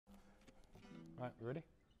Right, you ready?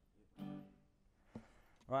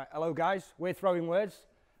 Right, hello guys, we're Throwing Words.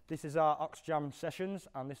 This is our Oxjam sessions,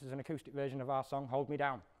 and this is an acoustic version of our song, Hold Me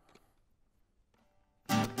Down.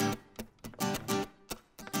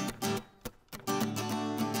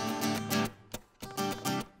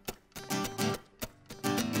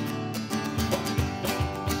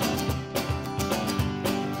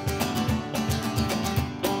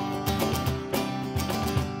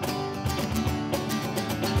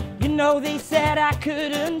 You know they said I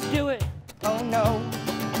couldn't do it, oh no,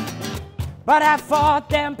 but I fought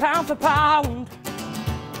them pound for pound.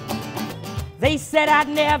 They said I'd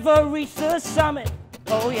never reach the summit,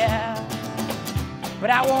 oh yeah, but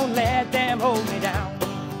I won't let them hold me down.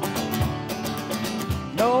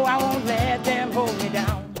 No, I won't let them hold me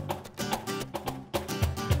down.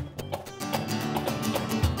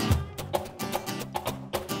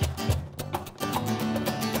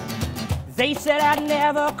 They said I'd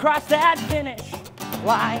never cross that finish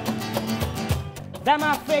line, that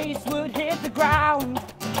my face would hit the ground.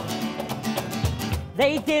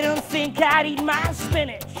 They didn't think I'd eat my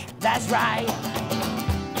spinach, that's right,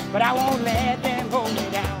 but I won't let them hold me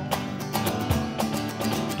down.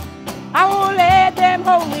 I won't let them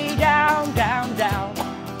hold me down, down, down.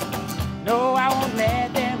 No, I won't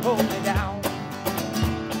let them hold me down.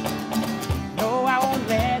 No, I won't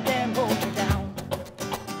let them hold me down.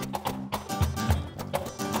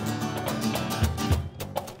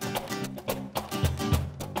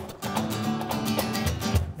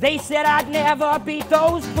 They said I'd never beat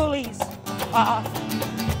those bullies off,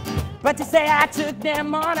 but to say I took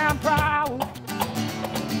them on, I'm proud.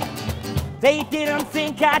 They didn't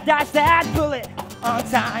think I'd dodge that bullet on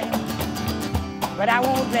time, but I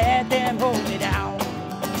won't let them hold me down.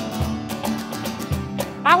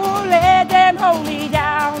 I won't let them hold me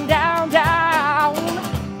down, down, down.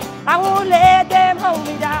 I won't let them hold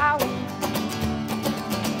me down.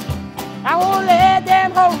 I won't let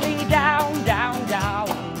them hold me down, down, down.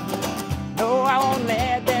 No, I won't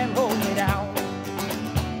let them hold me down.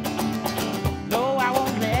 No, I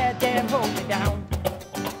won't let them hold me down.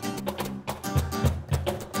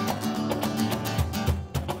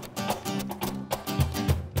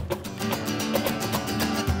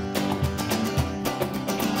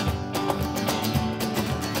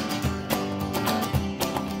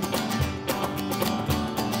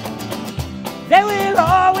 There will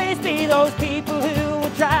always be those people who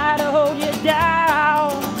will try to hold you down.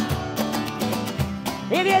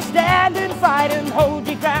 If you stand and fight and hold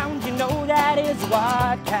your ground, you know that is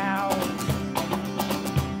what counts.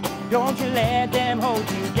 Don't you let them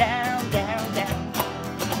hold you down, down, down.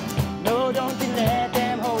 No, don't you let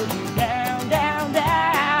them hold you down, down,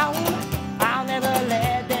 down. I'll never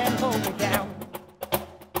let them hold you down.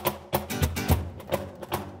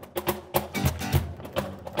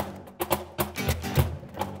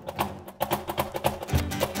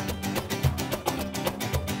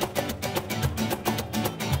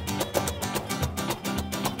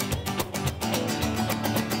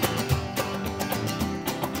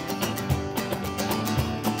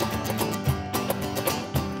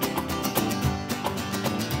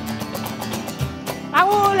 I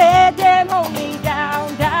won't let them hold me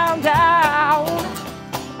down, down, down.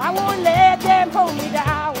 I won't let them hold me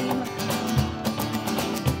down.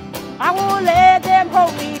 I won't let them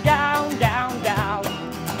hold me down, down, down.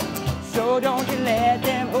 So don't you let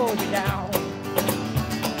them hold you down.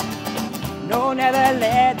 No, never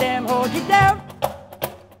let them hold you down.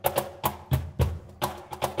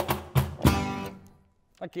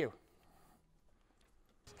 Thank you.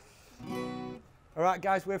 Alright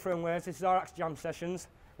guys, we're Throwing Words. This is our Oxjam sessions,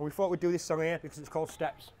 and we thought we'd do this song here because it's called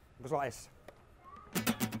Steps. It goes like this.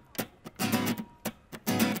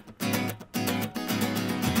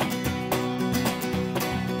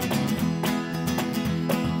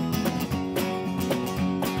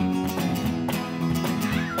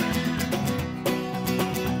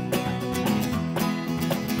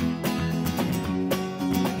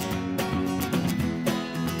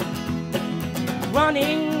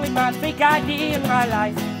 Running with my fake ID in my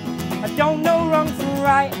life. I don't know wrong from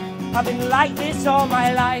right. I've been like this all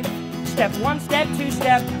my life. Step one, step two,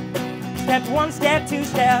 step. Step one, step two,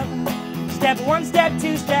 step. Step one, step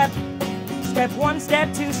two, step. Step one,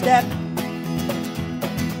 step two, step.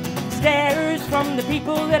 Stares from the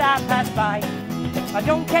people that I pass by. I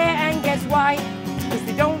don't care, and guess why? Because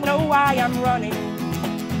they don't know why I'm running.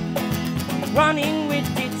 Running with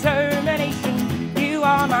determination. You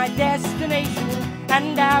are my destination,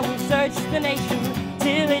 and I will search the nation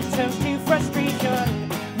till it turns to frustration.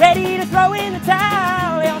 Ready to throw in the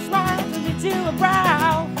towel, your smile turns into a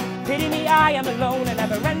growl. Pity me, I am alone and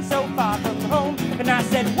never ran so far from home. And I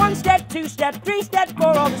said 1 step, 2 step, 3 step,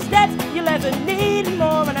 4, all the steps you'll ever need and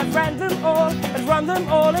more. And I've ran them all and run them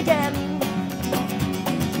all again.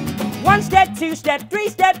 1 step, 2 step, 3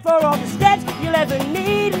 step, 4, all the steps you'll ever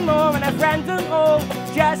need and more. And I've ran them all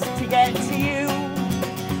just to get to you.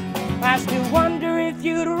 I still wonder if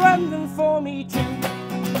you'd run them for me too.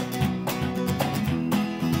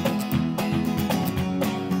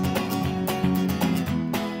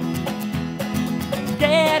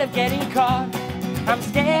 Scared of getting caught, I'm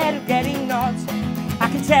scared of getting knocked. I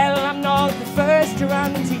can tell I'm not the first to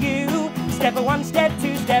run to you. Step 1, step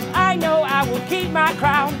 2, step, I know I will keep my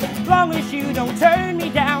crown, as long as you don't turn me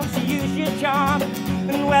down. So use your charm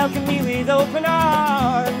and welcome me with open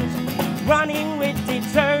arms. Running with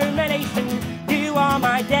determination, you are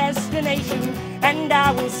my destination, and I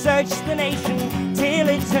will search the nation till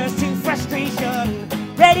it turns to frustration.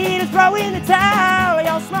 Ready to throw in the towel,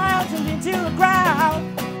 your smile turns into a crowd.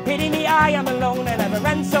 Pity me, I am alone and never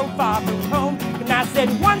ran so far from home. And I said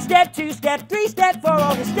 1 step, 2 step, 3 step, 4,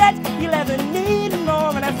 all the steps you'll ever need and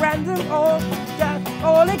more. And I've ran them all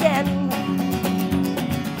again.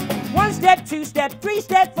 1 step, 2 step, 3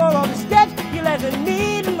 step, 4, all the steps you'll ever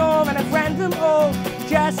need and more. And I've ran them all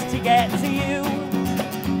just to get to you.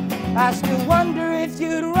 I still wonder if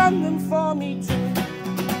you'd run them for me too.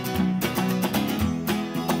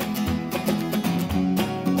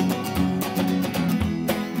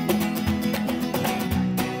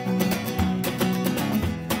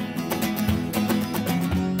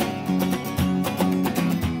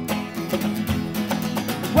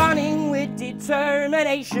 Running with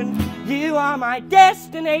determination, you are my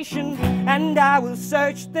destination, and I will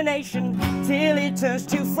search the nation till it turns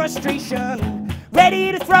to frustration.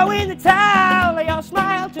 Ready to throw in the towel, your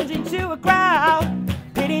smile turns into a crowd.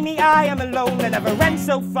 Pity me, I am alone and never ran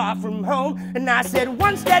so far from home. And I said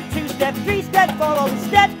 1 step, 2 step, 3 step, 4, all the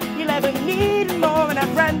steps you'll ever need and more. And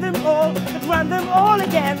I've run them all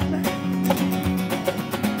again.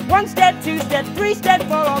 1 step, 2 step, 3 step,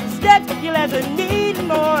 4, all the steps you'll ever need and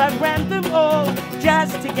more. I've ran them all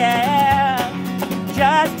just to get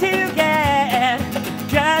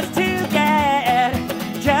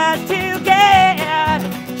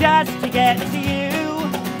to you.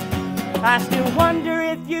 I still wonder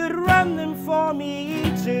if you'd run them for me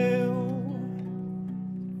too.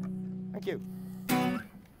 Thank you.